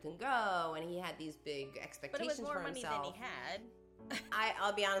and where he can go, and he had these big expectations but it was more for money himself. than he had.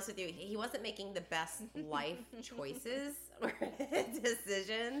 I'll be honest with you, he wasn't making the best life choices or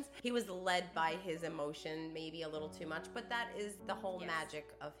decisions. He was led by his emotion maybe a little too much, but that is the whole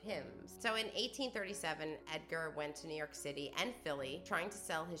magic of hymns. So in 1837, Edgar went to New York City and Philly trying to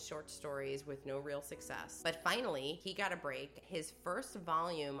sell his short stories with no real success. But finally, he got a break. His first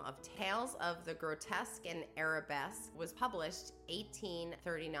volume of Tales of the Grotesque and Arabesque was published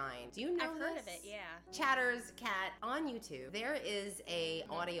 1839. Do you know I've this? heard of it, yeah. Chatter's Cat on YouTube. There is a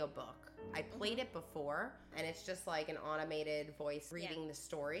audiobook. I played it before, and it's just like an automated voice reading the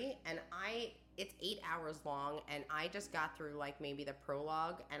story, and it's 8 hours long, and I just got through like maybe the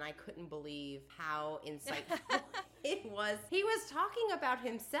prologue, and I couldn't believe how insightful it was. He was talking about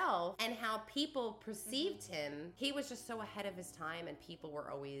himself and how people perceived him. He was just so ahead of his time, and people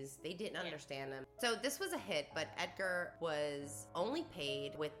were they didn't understand him. So this was a hit, but Edgar was only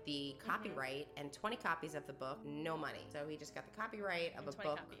paid with the copyright and 20 copies of the book, no money. So he just got the copyright of a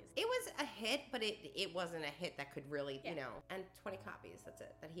book. Copies. It was a hit, but it wasn't a hit that could really, and 20 copies, that's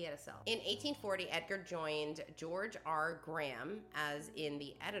it, that he had to sell. In 1840, Edgar joined George R. Graham as in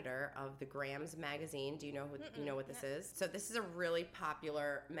the editor of the Graham's magazine. Do you know what this is? So this is a really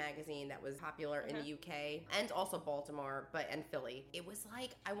popular magazine that was popular in the UK and also Baltimore, and Philly. It was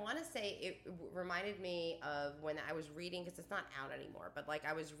like, I want to say it reminded me of when I was reading, because it's not out anymore, but like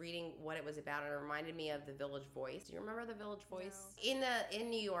I was reading what it was about, and it reminded me of the Village Voice. Do you remember the Village Voice? No. In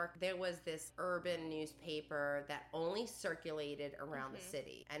New York, there was this urban newspaper paper that only circulated around the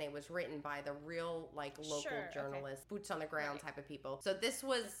city, and it was written by the real, like, local journalists, boots on the ground type of people. So this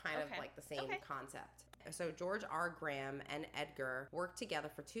was kind of like the same concept. So George R. Graham and Edgar worked together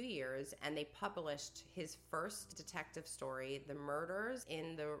for 2 years, and they published his first detective story, The Murders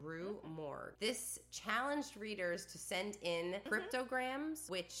in the Rue Morgue. This challenged readers to send in cryptograms,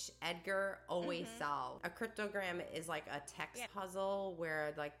 which Edgar always solved. A cryptogram is like a text puzzle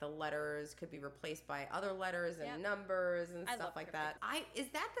where, like, the letters could be replaced by other letters and numbers and stuff like that. Is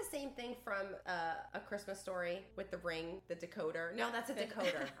that the same thing from A Christmas Story with the ring, the decoder? No, that's a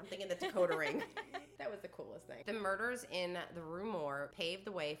decoder. I'm thinking the decoder ring. That was the coolest thing. The Murders in the Rue Morgue paved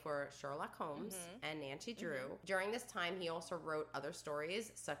the way for Sherlock Holmes and Nancy Drew. During this time, he also wrote other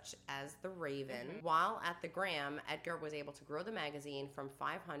stories, such as The Raven. While at the Graham, Edgar was able to grow the magazine from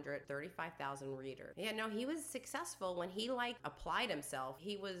 500 to 35,000 readers. Yeah, no, he was successful when he, like, applied himself.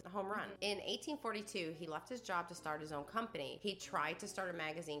 He was a home run. In 1842, he left his job to start his own company. He tried to start a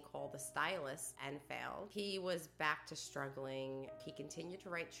magazine called The Stylist and failed. He was back to struggling. He continued to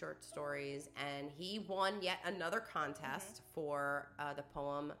write short stories, and he won yet another contest for the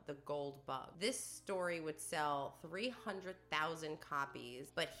poem The Gold Bug. This story would sell 300,000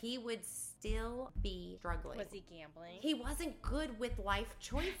 copies, but he would still be struggling. Was he gambling? He wasn't good with life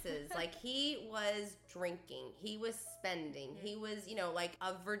choices. Like, he was drinking. He was spending. He was, you know, like,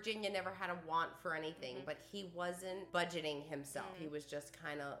 Virginia never had a want for anything, but he wasn't budgeting himself. He was just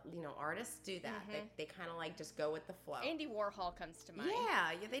kind of, you know, artists do that. They kind of, like, just go with the flow. Andy Warhol comes to mind.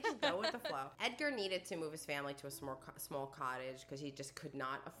 Yeah, they just go with the flow. Edgar needed to move his family to a small cottage because he just could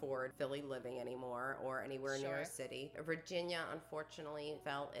not afford Philly living anymore or anywhere near a city. Virginia, unfortunately,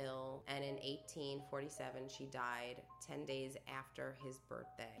 fell ill, and in 1847, she died 10 days after his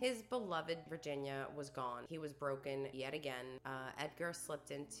birthday. His beloved Virginia was gone. He was broken yet again. Edgar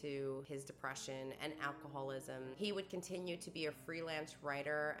slipped into his depression and alcoholism. He would continue to be a freelance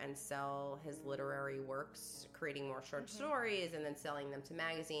writer and sell his literary works, creating more short stories and then selling them to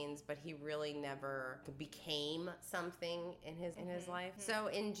magazines, but he really never became something in his life. So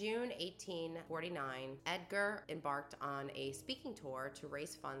in June 1849, Edgar embarked on a speaking tour to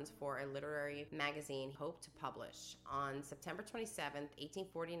raise funds for a literary magazine he hoped to publish. On September 27th,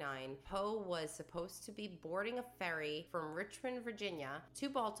 1849, Poe was supposed to be boarding a ferry from Richmond, Virginia to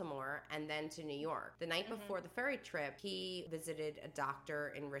Baltimore and then to New York. The night before the ferry trip, he visited a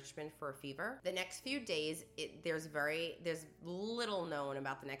doctor in Richmond for a fever. The next few days, there's little known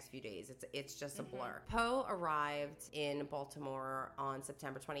about the next few days. It's just a blur. Poe arrived in Baltimore on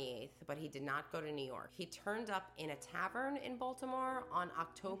September 28th, but he did not go to New York. He turned up in a tavern in Baltimore on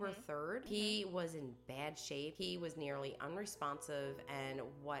October 3rd. He was in bad shape. He was nearly unresponsive and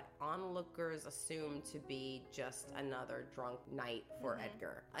what onlookers assumed to be just another drunk night for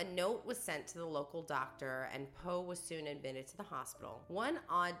Edgar. A note was sent to the local doctor, and Poe was soon admitted to the hospital. One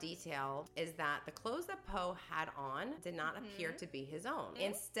odd detail is that the clothes that Poe had on did not appear to be his own.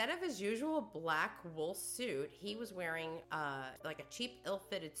 Instead of his usual black wool suit, he was wearing like a cheap,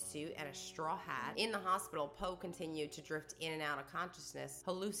 ill-fitted suit and a straw hat. In the hospital, Poe continued to drift in and out of consciousness,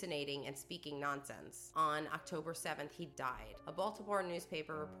 hallucinating and speaking nonsense. On October 7th, he died. A Baltimore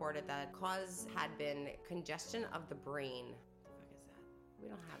newspaper reported that cause had been congestion of the brain. What the fuck is that? We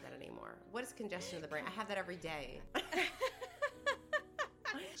don't have that anymore. What is congestion of the brain? I have that every day.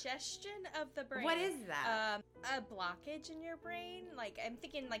 Congestion of the brain. What is that? A blockage in your brain. Like, I'm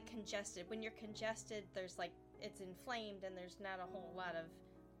thinking like congested. When you're congested, there's like, it's inflamed and there's not a whole lot of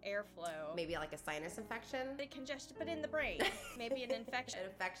airflow. Maybe like a sinus infection? Congestion, but in the brain. Maybe an infection. An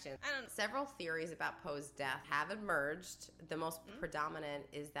infection. I don't know. Several theories about Poe's death have emerged. The most predominant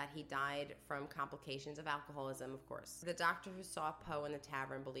is that he died from complications of alcoholism, of course. The doctor who saw Poe in the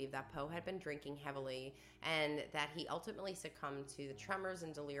tavern believed that Poe had been drinking heavily and that he ultimately succumbed to the tremors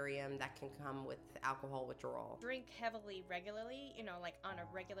and delirium that can come with alcohol withdrawal. Drink heavily regularly, like on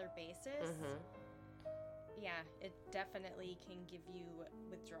a regular basis. Yeah, it definitely can give you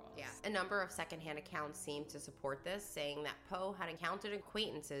withdrawals. Yeah. A number of secondhand accounts seem to support this, saying that Poe had encountered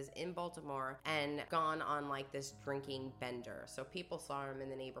acquaintances in Baltimore and gone on like this drinking bender. So people saw him in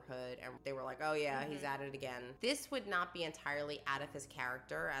the neighborhood and they were like, oh yeah, he's at it again. This would not be entirely out of his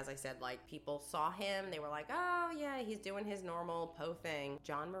character. As I said, like people saw him, they were like, oh yeah, he's doing his normal Poe thing.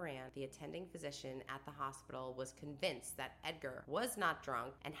 John Moran, the attending physician at the hospital, was convinced that Edgar was not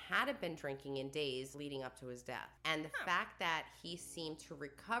drunk and hadn't been drinking in days leading up to to his death. And the fact that he seemed to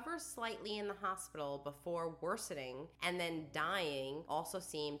recover slightly in the hospital before worsening and then dying also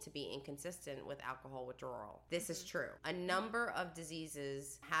seemed to be inconsistent with alcohol withdrawal. This is true. A number of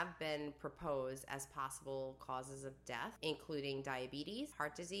diseases have been proposed as possible causes of death, including diabetes,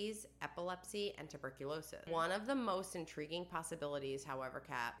 heart disease, epilepsy, and tuberculosis. One of the most intriguing possibilities, however,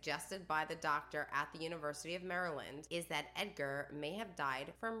 Kat, suggested by the doctor at the University of Maryland, is that Edgar may have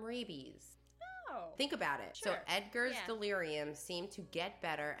died from rabies. Think about it. Sure. So Edgar's delirium seemed to get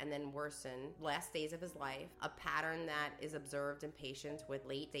better and then worsen last days of his life, a pattern that is observed in patients with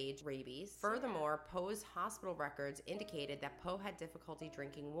late-stage rabies. Furthermore, Poe's hospital records indicated that Poe had difficulty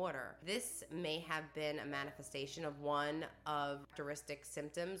drinking water. This may have been a manifestation of one of characteristic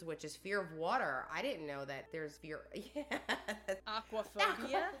symptoms, which is fear of water. I didn't know that there's fear.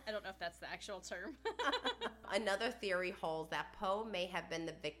 Aquaphobia? I don't know if that's the actual term. Another theory holds that Poe may have been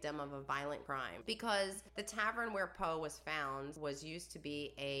the victim of a violent crime because the tavern where Poe was found was used to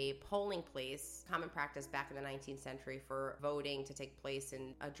be a polling place, common practice back in the 19th century for voting to take place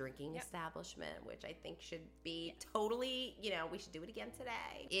in a drinking establishment, which I think should be totally, we should do it again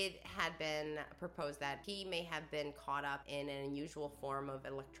today. It had been proposed that he may have been caught up in an unusual form of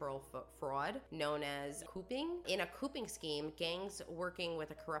electoral fraud known as cooping. In a cooping scheme, gangs working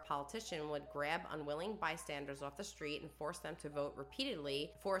with a corrupt politician would grab unwilling bystanders off the street and force them to vote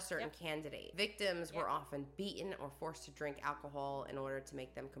repeatedly for a certain candidate. Victims were often beaten or forced to drink alcohol in order to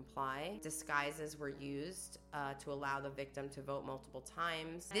make them comply. Disguises were used to allow the victim to vote multiple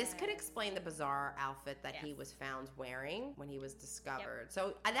times. This could explain the bizarre outfit that he was found wearing when he was discovered.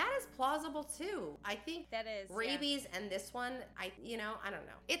 So that is plausible too. I think that is rabies and this one, I don't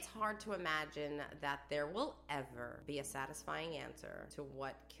know. It's hard to imagine that there will ever be a satisfying answer to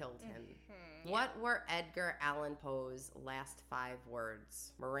what killed him. What were Edgar Allan Poe's last 5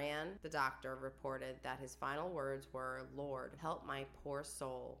 words? Moran, the doctor, reported that his final words were, "Lord, help my poor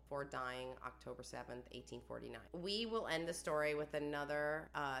soul," before dying October 7th, 1849. We will end the story with another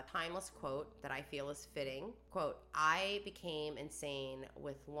timeless quote that I feel is fitting. Quote, "I became insane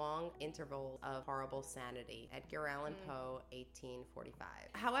with long intervals of horrible sanity." Edgar Allan Poe, 1845.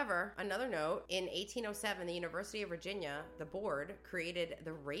 However, another note, in 1807, the University of Virginia, the board, created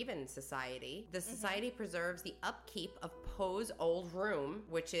the Raven Society. The society preserves the upkeep of Poe's old room,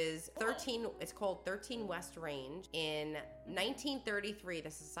 which is 13, it's called 13 West Range. In 1933,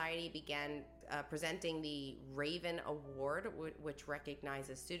 the society began presenting the Raven Award, which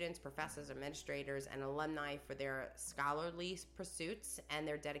recognizes students, professors, administrators, and alumni for their scholarly pursuits and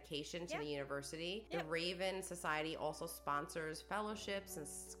their dedication to the university. The Raven Society also sponsors fellowships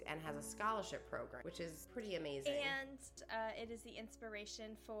and has a scholarship program, which is pretty amazing. And it is the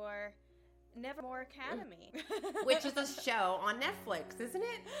inspiration for Nevermore Academy, which is a show on Netflix, isn't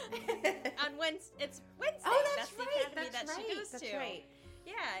it? On Wednesday. It's Wednesday. Oh, that's the right. academy That's that right. she goes That's to. right.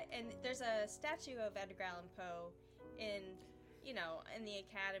 Yeah, and there's a statue of Edgar Allan Poe in the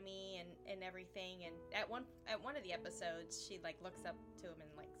academy and everything. And at one of the episodes, she looks up to him and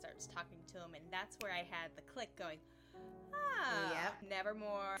starts talking to him, and that's where I had the click going.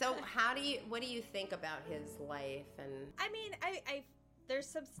 Nevermore. So what do you think about his life? And I mean, I there's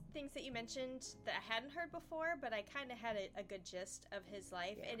some things that you mentioned that I hadn't heard before, but I kind of had a good gist of his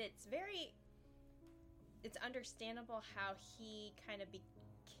life, and it's understandable how he kind of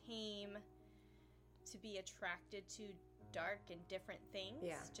became to be attracted to dark and different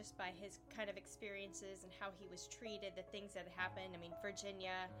things just by his kind of experiences and how he was treated, the things that happened. I mean,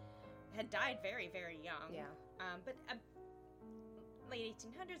 Virginia had died very, very young. Yeah. But late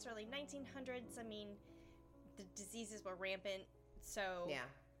 1800s, early 1900s, I mean, the diseases were rampant. So,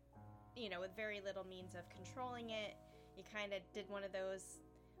 with very little means of controlling it, you kind of did one of those,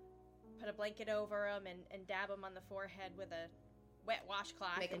 put a blanket over them and dab them on the forehead with a wet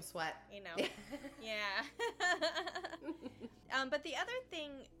washcloth. Make them sweat. Yeah. But the other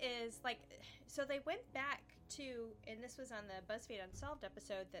thing is, so they went back to, and this was on the BuzzFeed Unsolved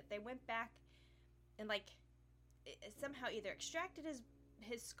episode, that they went back and, somehow either extracted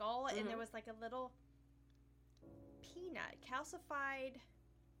his skull, and there was, a little peanut, calcified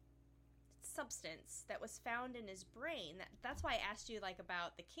substance that was found in his brain. That's why I asked you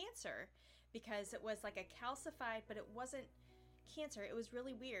about the cancer, because it was a calcified, but it wasn't cancer. It was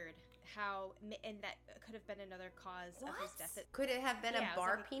really weird how, and that could have been another cause of his death. Could it have been a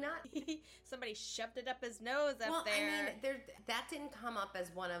bar peanut? Somebody shoved it up his nose there. I mean, that didn't come up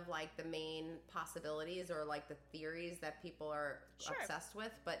as one of the main possibilities or the theories that people are obsessed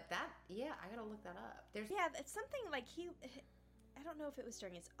with. But that, I gotta look that up. It's something he. I don't know if it was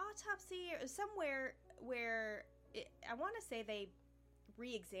during his autopsy or somewhere where I want to say they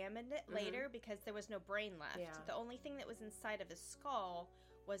re-examined it later because there was no brain left. Yeah. The only thing that was inside of his skull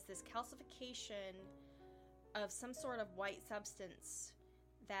was this calcification of some sort of white substance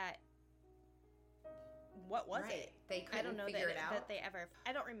that... What was it? They couldn't figure it out? That they ever...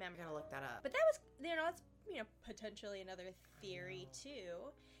 I don't remember. I'm gonna look that up. But that was, that's, potentially another theory,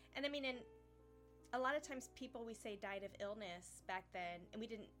 too. And I mean, a lot of times people, we say, died of illness back then, and we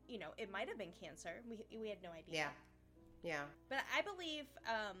didn't, it might have been cancer. We had no idea. Yeah. But I believe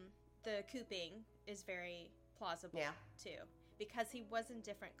the cooping is very plausible, too. Because he was in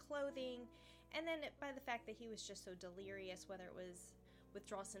different clothing, and then by the fact that he was just so delirious, whether it was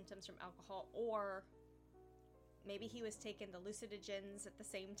withdrawal symptoms from alcohol or... Maybe he was taking the hallucinogens at the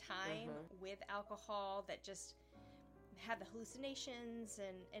same time with alcohol that just had the hallucinations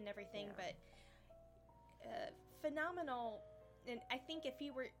and everything. Yeah. But phenomenal. And I think if he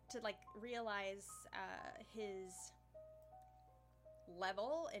were to realize his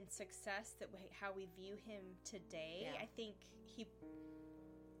level and success, how we view him today, I think he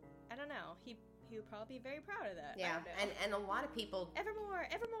would probably be very proud of that. Yeah, and a lot of people... Evermore!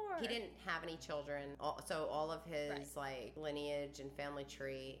 He didn't have any children, so all of his, lineage and family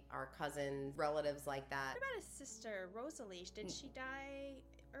tree are cousins, relatives like that. What about his sister, Rosalie? Did she die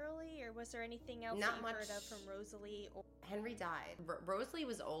early, or was there anything else Not you much. heard of from Rosalie? Henry died. Rosalie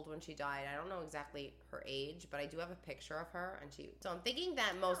was old when she died. I don't know exactly her age, but I do have a picture of her, and so I'm thinking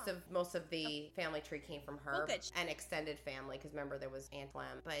that most of the family tree came from her and extended family, because remember there was Aunt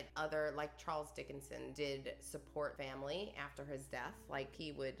Clem, but other, Charles Dickinson did support family after his death.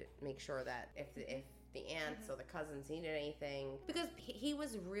 He would make sure that if the aunts or the cousins needed anything, because he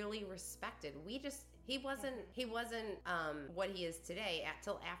was really respected. He wasn't what he is today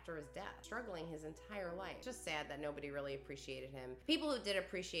till after his death, struggling his entire life. Just sad that nobody really appreciated him. People who did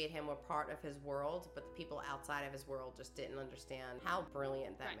appreciate him were part of his world, but the people outside of his world just didn't understand how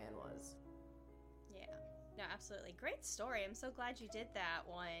brilliant that man was. Yeah, no, absolutely. Great story. I'm so glad you did that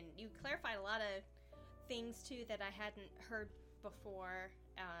one. You clarified a lot of things too that I hadn't heard before.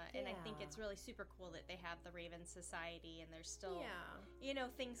 And I think it's really super cool that they have the Raven Society, and there's still,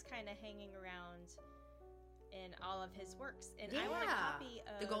 things kind of hanging around in all of his works. And I want a copy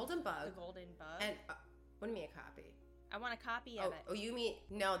of The Golden Bug. The Golden Bug. And what do you mean a copy? I want a copy of it. Oh, you mean...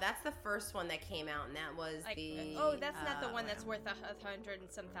 No, that's the first one that came out, and that was the... Oh, that's not the one that's worth $100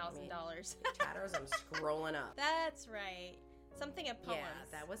 and some $1,000. Chatters, I'm scrolling up. That's right. Something of poems.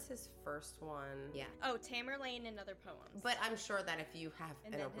 Yeah, that was his first one. Yeah. Oh, Tamerlane and Other Poems. But I'm sure that if you have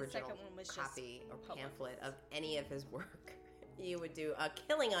an original was copy or pamphlet of any of his work, you would do a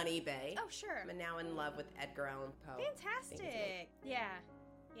killing on eBay. Oh, sure. I'm now in love with Edgar Allan Poe. Fantastic. Yeah.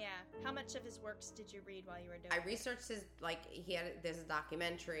 How much of his works did you read while you were doing I researched his, there's a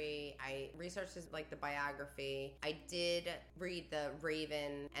documentary. I researched his, the biography. I did read The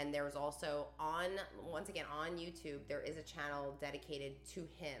Raven, and there was also once again, on YouTube, there is a channel dedicated to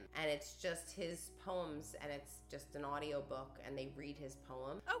him. And it's just his poems, and it's just an audiobook, and they read his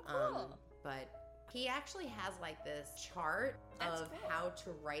poem. Oh, cool. But he actually has this chart of how to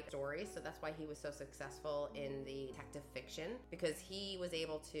write stories. So that's why he was so successful in the detective fiction, because he was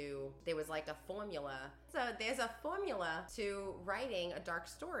able to, there was a formula. So there's a formula to writing a dark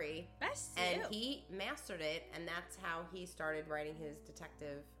story. And he mastered it, and that's how he started writing his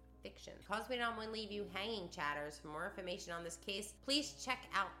detective fiction. Because we don't want to leave you hanging, chatters. For more information on this case, please check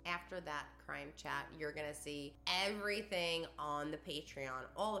out after that crime chat. You're gonna see everything on the Patreon,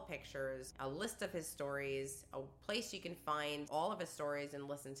 all the pictures, a list of his stories, a place you can find all of his stories and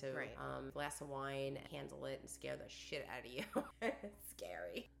listen to glass of wine, handle it, and scare the shit out of you. It's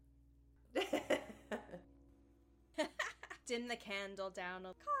scary. Dim the candle down. Caw,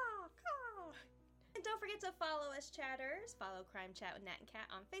 caw. And don't forget to follow us, chatters. Follow Crime Chat with Nat and Kat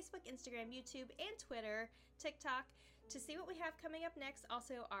on Facebook, Instagram, YouTube, and Twitter, TikTok, to see what we have coming up next.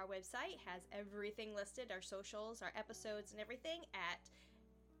 Also, our website has everything listed, our socials, our episodes, and everything at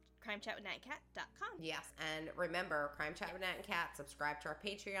crimechatwithnatandcat.com. Yes, and remember, Crime Chat with Nat and Kat, subscribe to our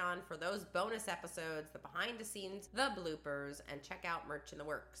Patreon for those bonus episodes, the behind the scenes, the bloopers, and check out Merch in the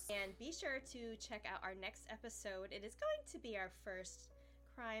Works. And be sure to check out our next episode. It is going to be our first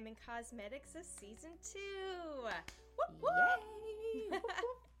Crime and Cosmetics of Season 2. Whoop, whoop. Yay!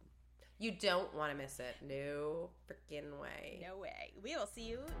 You don't want to miss it. No freaking way. No way. We will see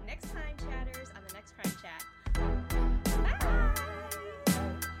you next time, chatters, on the next Crime